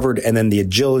ground he covered and then the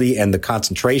agility and the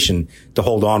concentration to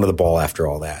hold on to the ball after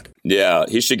all that. Yeah,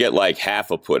 he should get like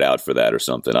half a put out for that or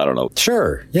something. I don't know.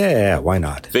 Sure. Yeah, why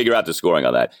not? Figure out the scoring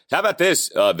on that. How about this?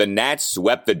 The Nats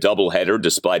swept the doubleheader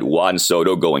despite Juan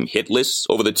Soto going hitless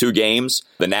over the 2 games.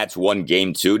 The Nats won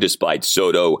Game 2 despite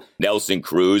Soto, Nelson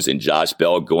Cruz, and Josh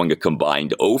Bell going a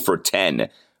combined 0 for 10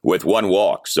 with 1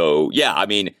 walk. So, yeah, I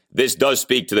mean, this does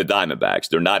speak to the Diamondbacks.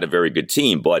 They're not a very good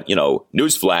team, but, you know,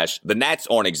 newsflash, the Nats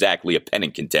aren't exactly a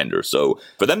pennant contender. So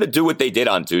for them to do what they did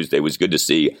on Tuesday was good to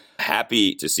see.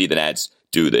 Happy to see the Nats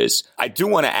do this. I do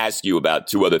want to ask you about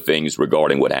 2 other things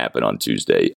regarding what happened on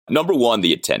Tuesday. Number 1,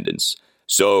 the attendance.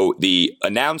 So the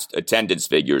announced attendance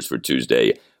figures for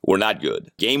Tuesday were not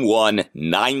good. Game 1,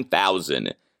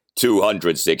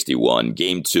 9,261.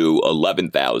 Game 2,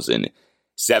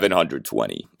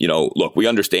 11,720. You know, look, we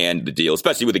understand the deal,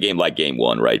 especially with a game like Game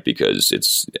 1, right? Because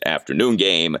it's afternoon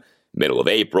game, middle of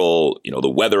April. You know, the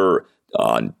weather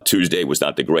on Tuesday was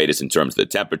not the greatest in terms of the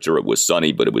temperature. It was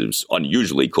sunny, but it was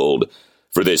unusually cold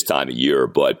for this time of year.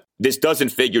 But this doesn't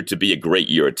figure to be a great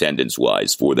year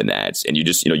attendance-wise for the Nats. And you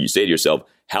just, you know, you say to yourself,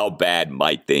 how bad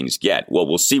might things get? Well,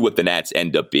 we'll see what the Nats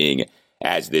end up being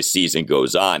as this season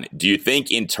goes on. Do you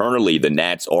think internally the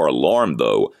Nats are alarmed,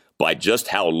 though, by just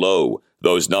how low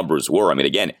those numbers were? I mean,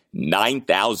 again,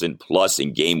 9,000 plus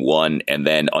in Game 1 and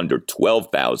then under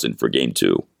 12,000 for Game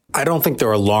 2. I don't think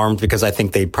they're alarmed because I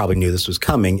think they probably knew this was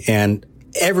coming. And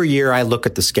every year I look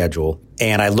at the schedule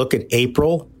and I look at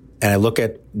April and I look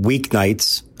at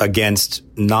weeknights against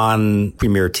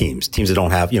non-premier teams that don't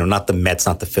have, you know, not the Mets,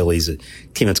 not the Phillies, a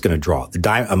team that's going to draw.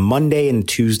 A Monday and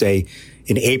Tuesday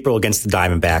in April against the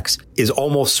Diamondbacks is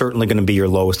almost certainly going to be your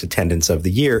lowest attendance of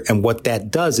the year. And what that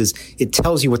does is it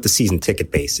tells you what the season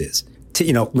ticket base is.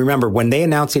 You know, remember, when they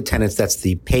announce the attendance, that's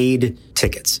the paid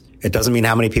tickets. It doesn't mean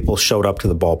how many people showed up to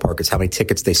the ballpark. It's how many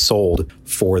tickets they sold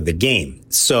for the game.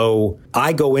 So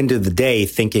I go into the day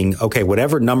thinking, okay,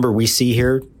 whatever number we see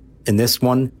here in this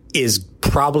one is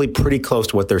probably pretty close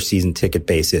to what their season ticket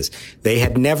base is. They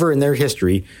had never in their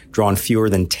history drawn fewer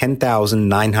than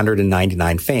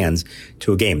 10,999 fans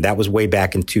to a game. That was way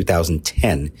back in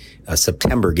 2010, a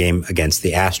September game against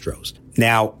the Astros.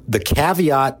 Now, the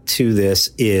caveat to this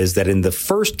is that in the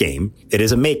first game, it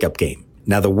is a makeup game.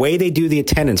 Now, the way they do the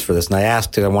attendance for this, and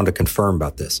I wanted to confirm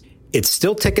about this, it's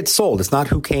still tickets sold. It's not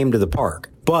who came to the park.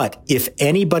 But if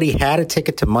anybody had a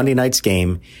ticket to Monday night's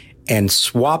game and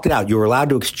swapped it out, you were allowed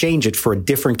to exchange it for a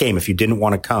different game if you didn't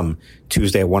want to come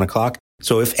Tuesday at 1 o'clock.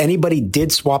 So if anybody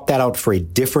did swap that out for a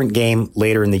different game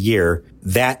later in the year,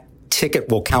 that ticket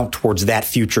will count towards that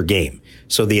future game.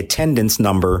 So the attendance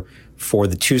number for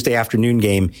the Tuesday afternoon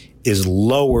game is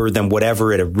lower than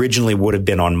whatever it originally would have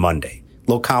been on Monday. A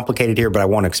little complicated here, but I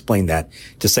want to explain that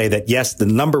to say that, yes, the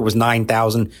number was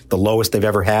 9,000, the lowest they've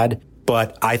ever had.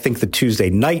 But I think the Tuesday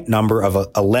night number of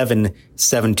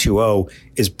 11,720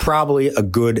 is probably a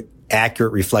good,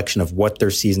 accurate reflection of what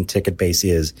their season ticket base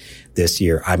is this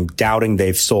year. I'm doubting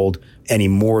they've sold any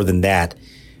more than that.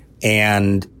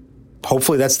 And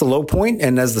hopefully that's the low point.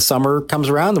 And as the summer comes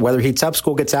around, the weather heats up,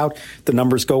 school gets out, the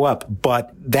numbers go up.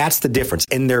 But that's the difference.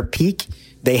 In their peak,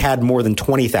 they had more than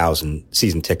 20,000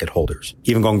 season ticket holders.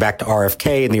 Even going back to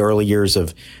RFK in the early years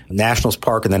of Nationals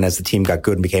Park, and then as the team got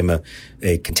good and became a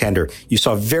contender, you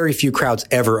saw very few crowds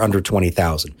ever under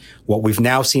 20,000. What we've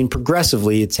now seen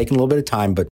progressively, it's taken a little bit of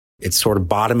time, but it's sort of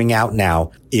bottoming out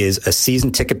now, is a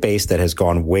season ticket base that has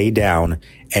gone way down,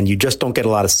 and you just don't get a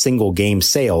lot of single game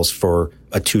sales for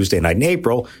a Tuesday night in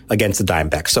April against the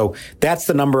Diamondbacks. So that's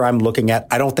the number I'm looking at.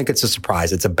 I don't think it's a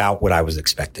surprise. It's about what I was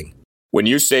expecting. When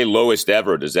you say lowest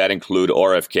ever, does that include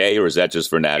RFK or is that just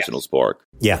for Nationals Park?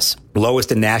 Yes.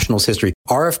 Lowest in Nationals history.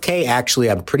 RFK,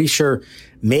 actually, I'm pretty sure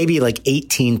maybe like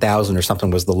 18,000 or something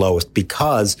was the lowest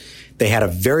because they had a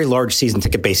very large season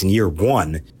ticket base in year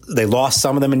one. They lost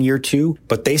some of them in year two,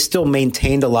 but they still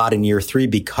maintained a lot in year three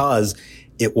because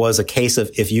it was a case of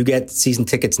if you get season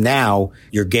tickets now,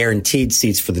 you're guaranteed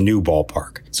seats for the new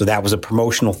ballpark. So that was a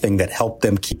promotional thing that helped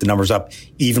them keep the numbers up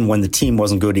even when the team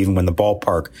wasn't good, even when the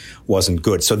ballpark wasn't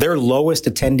good. So their lowest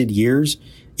attended years,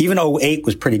 even 08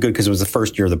 was pretty good because it was the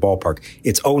first year of the ballpark.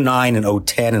 It's 09 and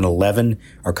 010 and 11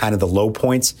 are kind of the low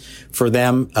points for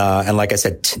them. And like I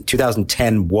said,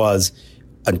 2010 was,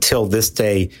 until this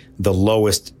day, the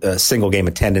lowest single game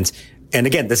attendance. And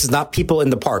again, this is not people in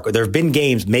the park. There have been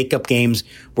games, makeup games,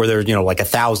 where there's, like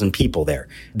 1,000 people there.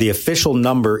 The official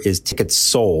number is tickets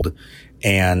sold.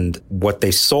 And what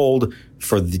they sold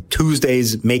for the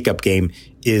Tuesday's makeup game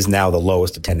is now the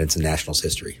lowest attendance in Nationals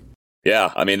history.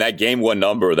 Yeah, I mean, that game one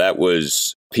number, that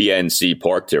was PNC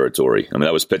Park territory. I mean,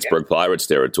 that was Pittsburgh Pirates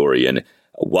territory. And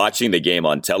watching the game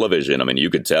on television, I mean,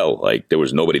 you could tell, like, there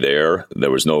was nobody there.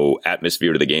 There was no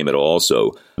atmosphere to the game at all.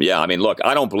 So, yeah, I mean, look,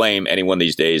 I don't blame anyone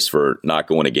these days for not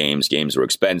going to games. Games are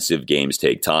expensive. Games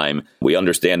take time. We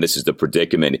understand this is the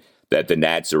predicament that the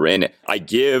Nats are in. I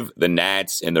give the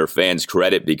Nats and their fans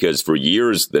credit because for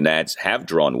years, the Nats have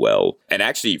drawn well. And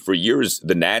actually, for years,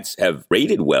 the Nats have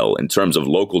rated well in terms of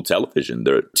local television.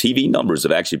 Their TV numbers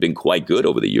have actually been quite good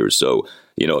over the years. So,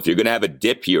 if you're going to have a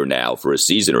dip here now for a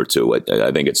season or two,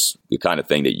 I think it's the kind of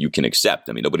thing that you can accept.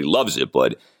 I mean, nobody loves it,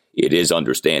 but it is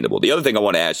understandable. The other thing I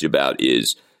want to ask you about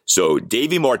is, so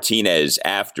Davey Martinez,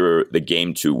 after the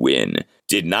Game 2 win,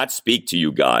 did not speak to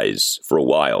you guys for a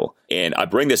while. And I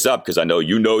bring this up because I know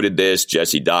you noted this.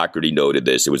 Jesse Doherty noted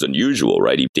this. It was unusual,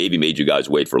 right? Davey made you guys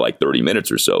wait for like 30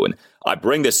 minutes or so. And I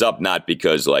bring this up not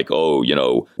because like,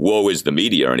 woe is the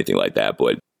media or anything like that.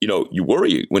 But, you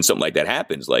worry when something like that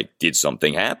happens. Like, did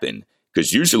something happen?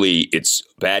 Because usually it's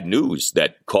bad news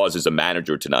that causes a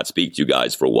manager to not speak to you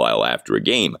guys for a while after a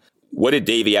game. What did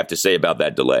Davey have to say about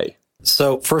that delay?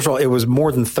 So, first of all, it was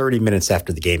more than 30 minutes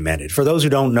after the game ended. For those who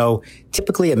don't know,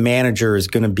 typically a manager is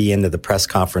going to be into the press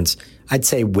conference, I'd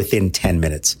say within 10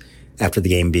 minutes after the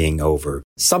game being over.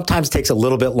 Sometimes it takes a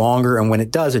little bit longer, and when it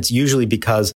does, it's usually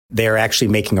because they're actually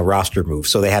making a roster move.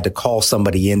 So they had to call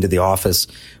somebody into the office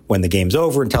when the game's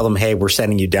over and tell them, hey, we're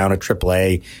sending you down to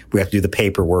AAA. We have to do the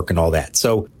paperwork and all that.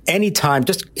 So anytime,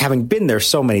 just having been there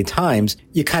so many times,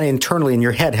 you kind of internally in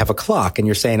your head have a clock and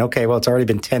you're saying, okay, well, it's already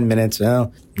been 10 minutes.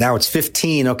 Well, now it's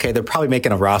 15. Okay, they're probably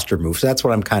making a roster move. So that's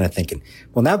what I'm kind of thinking.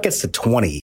 Well, now it gets to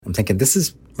 20. I'm thinking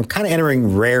I'm kind of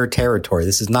entering rare territory.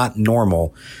 This is not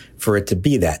normal for it to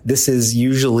be that. This is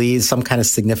usually some kind of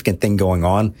significant thing going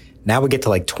on. Now we get to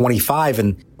like 25.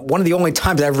 And one of the only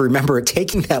times I ever remember it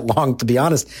taking that long, to be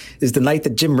honest, is the night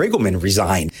that Jim Riggleman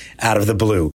resigned out of the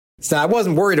blue. So I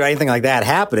wasn't worried about anything like that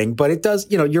happening, but it does,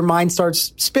 your mind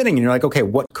starts spinning and you're like, okay,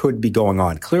 what could be going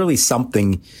on? Clearly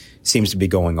something seems to be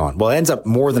going on. Well, it ends up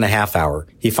more than a half hour.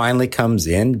 He finally comes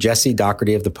in. Jesse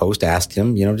Doherty of the Post asked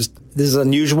him, this is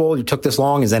unusual. You took this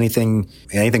long. Is anything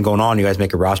going on? You guys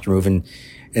make a roster move?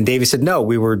 And Davey said, no,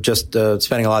 we were just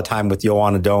spending a lot of time with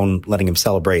Yoan Adon, letting him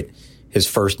celebrate his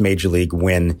first major league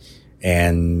win.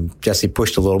 And Jesse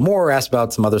pushed a little more, asked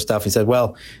about some other stuff. He said,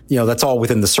 well, that's all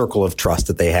within the circle of trust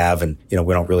that they have. And, we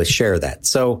don't really share that.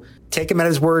 So take him at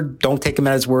his word. Don't take him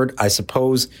at his word. I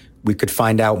suppose we could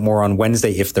find out more on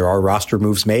Wednesday if there are roster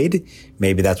moves made.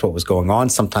 Maybe that's what was going on.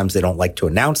 Sometimes they don't like to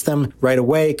announce them right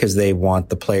away because they want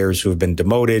the players who have been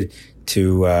demoted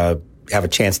to have a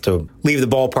chance to leave the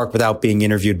ballpark without being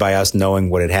interviewed by us, knowing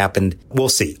what had happened. We'll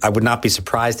see. I would not be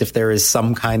surprised if there is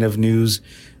some kind of news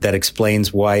that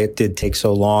explains why it did take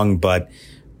so long, but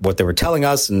what they were telling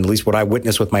us, and at least what I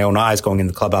witnessed with my own eyes going in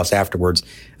the clubhouse afterwards,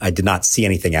 I did not see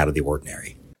anything out of the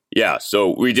ordinary. Yeah,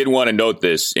 so we did want to note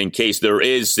this in case there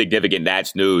is significant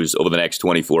Nats news over the next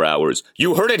 24 hours.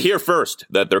 You heard it here first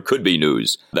that there could be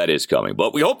news that is coming,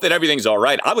 but we hope that everything's all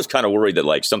right. I was kind of worried that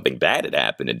like something bad had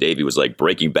happened and Davey was like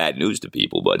breaking bad news to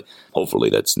people, but hopefully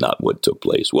that's not what took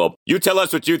place. Well, you tell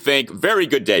us what you think. Very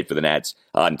good day for the Nats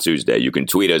on Tuesday. You can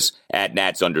tweet us at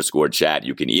Nats_chat.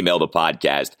 You can email the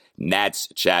podcast,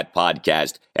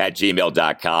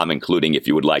 natschatpodcast@gmail.com, including if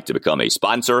you would like to become a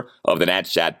sponsor of the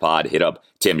Nats Chat Pod, hit up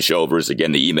Tim Shovers.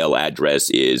 Again, the email address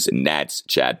is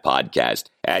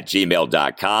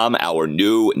natschatpodcast@gmail.com. Our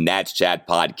new Nats Chat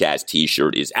Podcast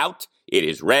t-shirt is out. It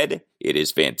is red. It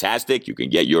is fantastic. You can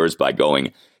get yours by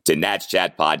going to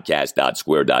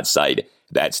natschatpodcast.square.site.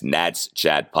 That's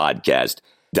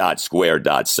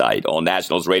natschatpodcast.square.site. All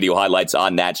Nationals radio highlights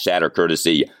on Nats Chat are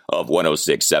courtesy of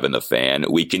 106.7 The Fan.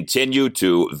 We continue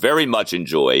to very much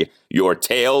enjoy your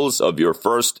tales of your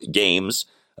first games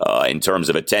in terms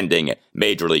of attending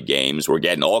Major League games. We're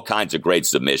getting all kinds of great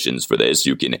submissions for this.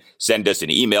 You can send us an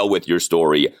email with your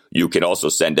story. You can also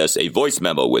send us a voice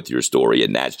memo with your story at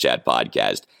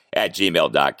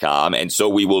natschatpodcast@gmail.com. And so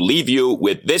we will leave you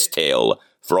with this tale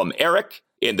from Eric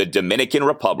in the Dominican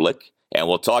Republic. And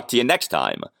we'll talk to you next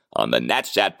time on the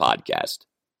Nats Chat Podcast.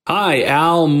 Hi,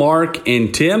 Al, Mark,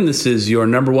 and Tim. This is your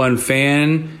number one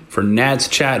fan for Nats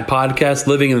Chat Podcast,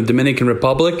 living in the Dominican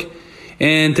Republic.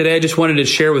 And today I just wanted to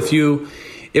share with you,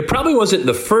 it probably wasn't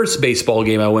the first baseball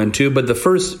game I went to, but the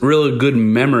first really good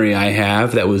memory I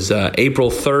have. That was April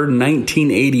 3rd,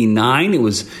 1989. It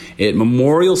was at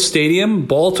Memorial Stadium,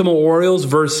 Baltimore Orioles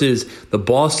versus the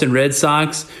Boston Red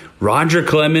Sox. Roger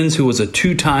Clemens, who was a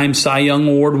two-time Cy Young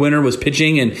Award winner, was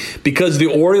pitching. And because the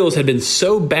Orioles had been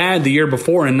so bad the year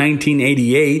before in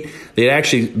 1988, they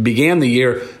actually began the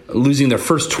year losing their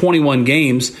first 21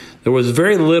 games. There was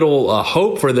very little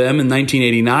hope for them in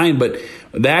 1989, but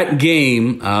that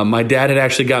game, my dad had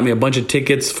actually got me a bunch of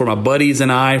tickets for my buddies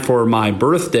and I for my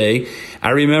birthday. I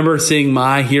remember seeing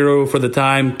my hero for the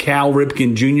time, Cal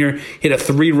Ripken Jr., hit a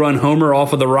 3-run homer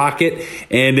off of the Rocket.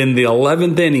 And in the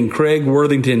 11th inning, Craig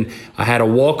Worthington had a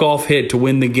walk-off hit to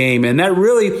win the game. And that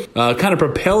really kind of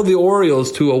propelled the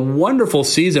Orioles to a wonderful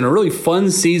season, a really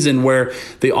fun season where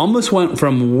they almost went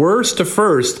from worst to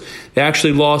first. They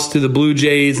actually lost to the Blue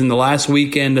Jays in the last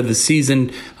weekend of the season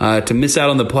to miss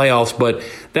out on the playoffs. But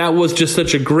that was just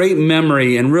such a great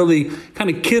memory and really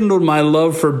kind of kindled my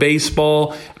love for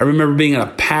baseball. I remember being in a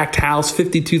packed house,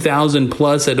 52,000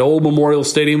 plus at Old Memorial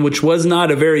Stadium, which was not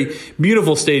a very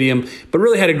beautiful stadium, but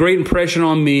really had a great impression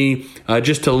on me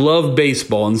just to love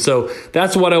baseball. And so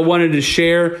that's what I wanted to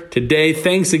share today.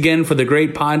 Thanks again for the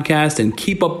great podcast and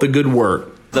keep up the good work.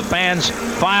 The fans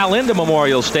file into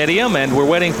Memorial Stadium, and we're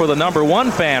waiting for the number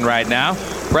one fan right now,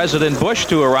 President Bush,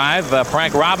 to arrive.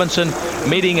 Frank Robinson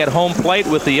meeting at home plate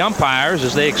with the umpires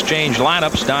as they exchange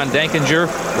lineups. Don Denkinger,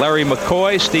 Larry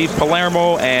McCoy, Steve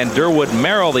Palermo, and Durwood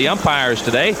Merrill, the umpires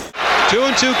today.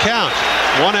 2-2 count.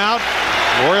 One out.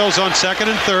 Orioles on second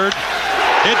and third.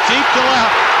 Hit deep to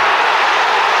left.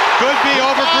 Could be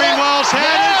over Greenwell's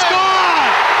head. It's gone!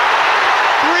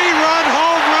 3-run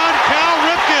home run, Cal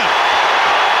Ripken.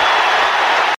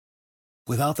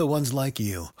 Without the ones like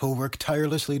you, who work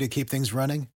tirelessly to keep things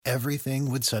running, everything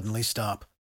would suddenly stop.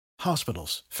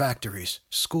 Hospitals, factories,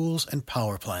 schools, and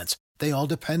power plants, they all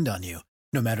depend on you.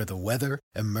 No matter the weather,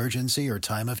 emergency, or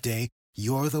time of day,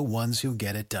 you're the ones who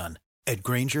get it done. At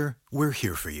Grainger, we're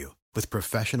here for you with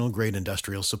professional-grade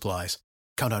industrial supplies.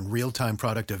 Count on real-time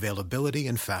product availability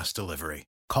and fast delivery.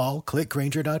 Call, click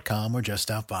Grainger.com, or just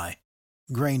stop by.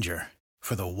 Grainger,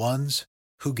 for the ones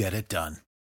who get it done.